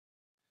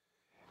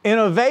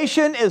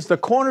Innovation is the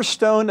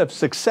cornerstone of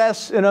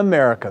success in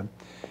America.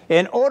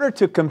 In order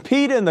to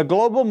compete in the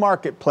global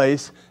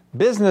marketplace,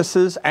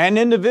 businesses and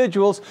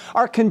individuals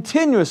are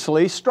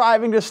continuously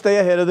striving to stay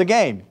ahead of the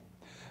game.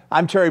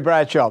 I'm Terry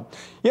Bradshaw.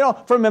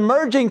 From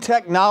emerging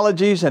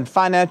technologies and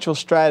financial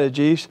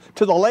strategies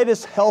to the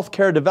latest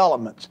healthcare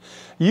developments,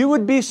 you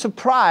would be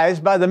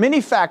surprised by the many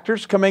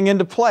factors coming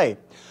into play.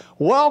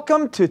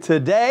 Welcome to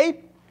Today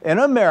in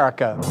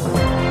America.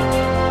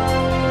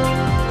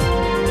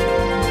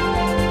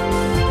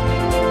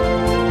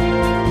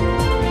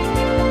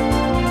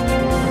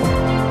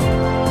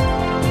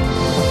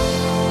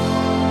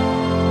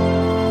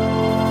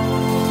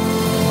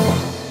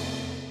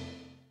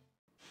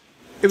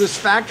 It was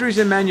factories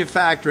and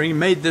manufacturing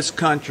made this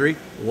country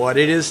what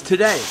it is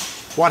today.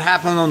 What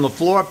happened on the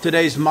floor of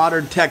today's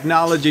modern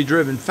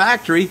technology-driven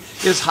factory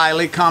is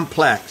highly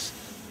complex.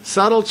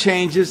 Subtle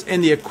changes in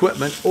the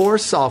equipment or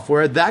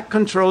software that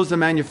controls the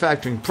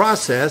manufacturing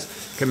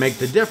process can make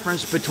the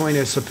difference between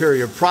a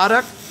superior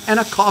product and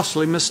a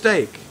costly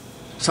mistake.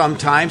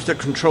 Sometimes the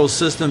control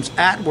systems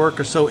at work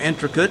are so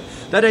intricate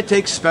that it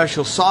takes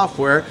special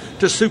software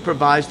to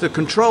supervise the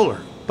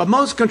controller. But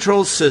most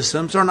control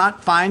systems are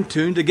not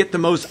fine-tuned to get the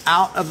most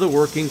out of the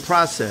working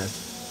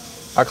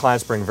process. Our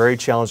clients bring very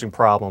challenging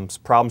problems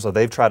that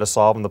they've tried to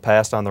solve in the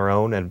past on their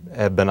own and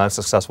have been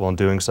unsuccessful in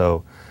doing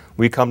so.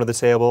 We come to the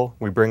table,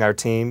 we bring our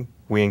team,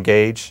 we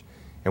engage,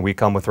 and we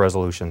come with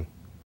resolution.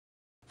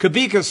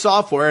 Kubica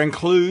software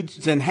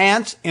includes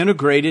enhanced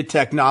integrated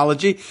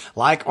technology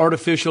like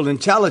artificial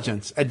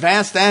intelligence,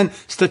 advanced and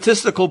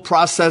statistical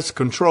process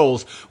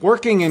controls,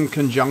 working in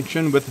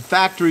conjunction with the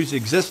factory's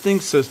existing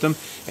system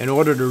in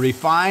order to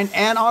refine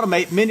and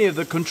automate many of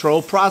the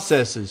control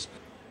processes.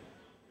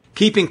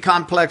 Keeping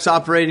complex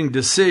operating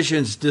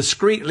decisions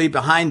discreetly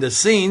behind the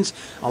scenes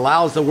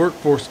allows the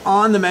workforce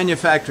on the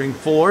manufacturing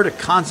floor to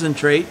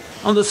concentrate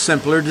on the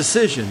simpler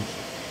decisions.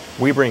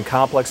 We bring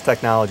complex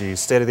technologies,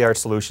 state-of-the-art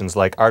solutions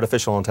like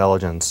artificial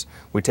intelligence.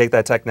 We take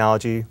that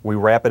technology, we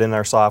wrap it in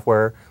our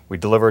software, we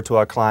deliver it to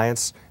our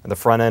clients, and the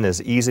front end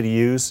is easy to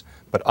use,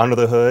 but under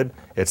the hood,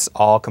 it's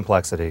all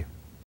complexity.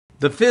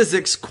 The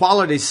physics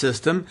quality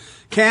system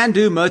can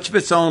do much of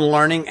its own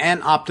learning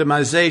and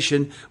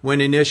optimization when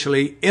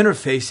initially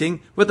interfacing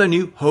with a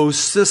new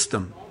host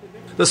system.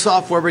 The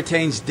software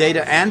retains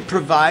data and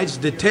provides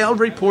detailed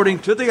reporting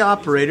to the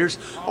operators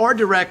or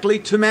directly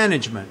to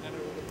management.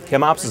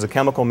 ChemOps is a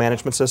chemical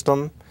management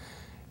system.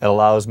 It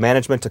allows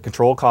management to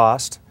control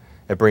cost,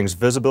 it brings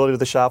visibility to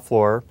the shop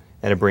floor,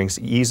 and it brings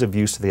ease of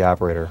use to the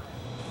operator.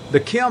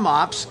 The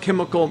ChemOps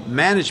chemical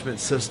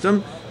management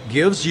system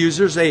gives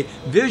users a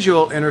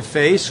visual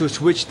interface with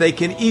which they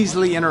can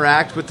easily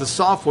interact with the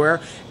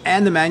software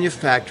and the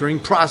manufacturing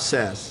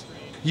process.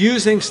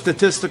 Using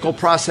statistical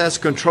process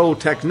control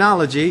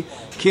technology,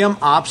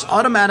 ChemOps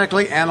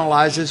automatically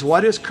analyzes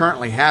what is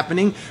currently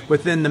happening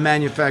within the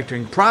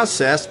manufacturing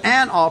process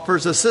and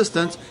offers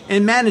assistance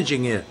in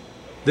managing it.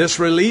 This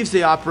relieves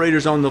the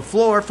operators on the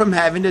floor from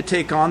having to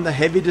take on the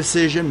heavy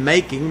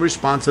decision-making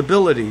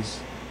responsibilities.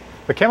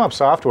 The ChemOps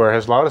software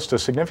has allowed us to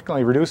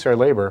significantly reduce our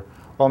labor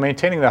while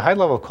maintaining the high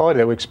level of quality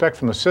that we expect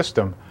from the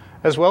system,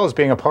 as well as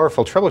being a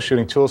powerful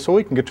troubleshooting tool so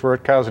we can get to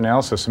root cause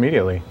analysis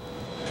immediately.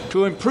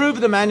 To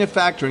improve the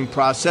manufacturing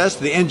process,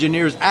 the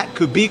engineers at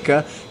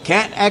Kubica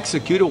can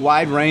execute a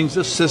wide range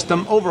of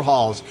system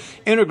overhauls,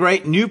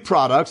 integrate new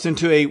products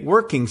into a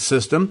working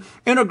system,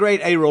 integrate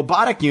a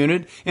robotic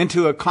unit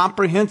into a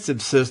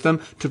comprehensive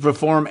system to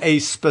perform a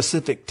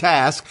specific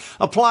task,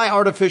 apply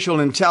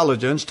artificial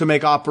intelligence to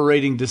make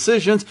operating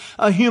decisions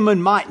a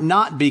human might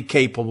not be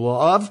capable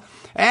of,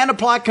 and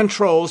apply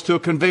controls to a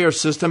conveyor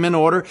system in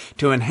order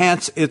to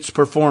enhance its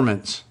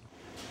performance.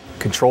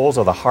 Controls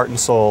are the heart and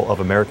soul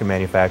of American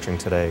manufacturing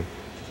today.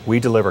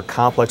 We deliver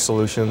complex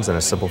solutions in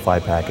a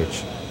simplified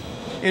package.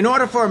 In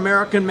order for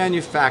American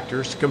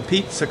manufacturers to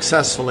compete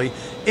successfully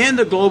in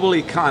the global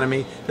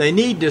economy, they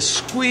need to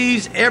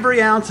squeeze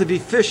every ounce of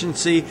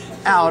efficiency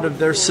out of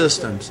their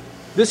systems.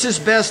 This is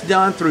best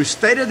done through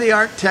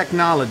state-of-the-art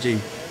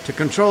technology. To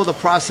control the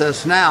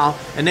process now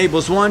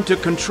enables one to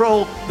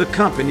control the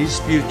company's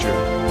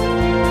future.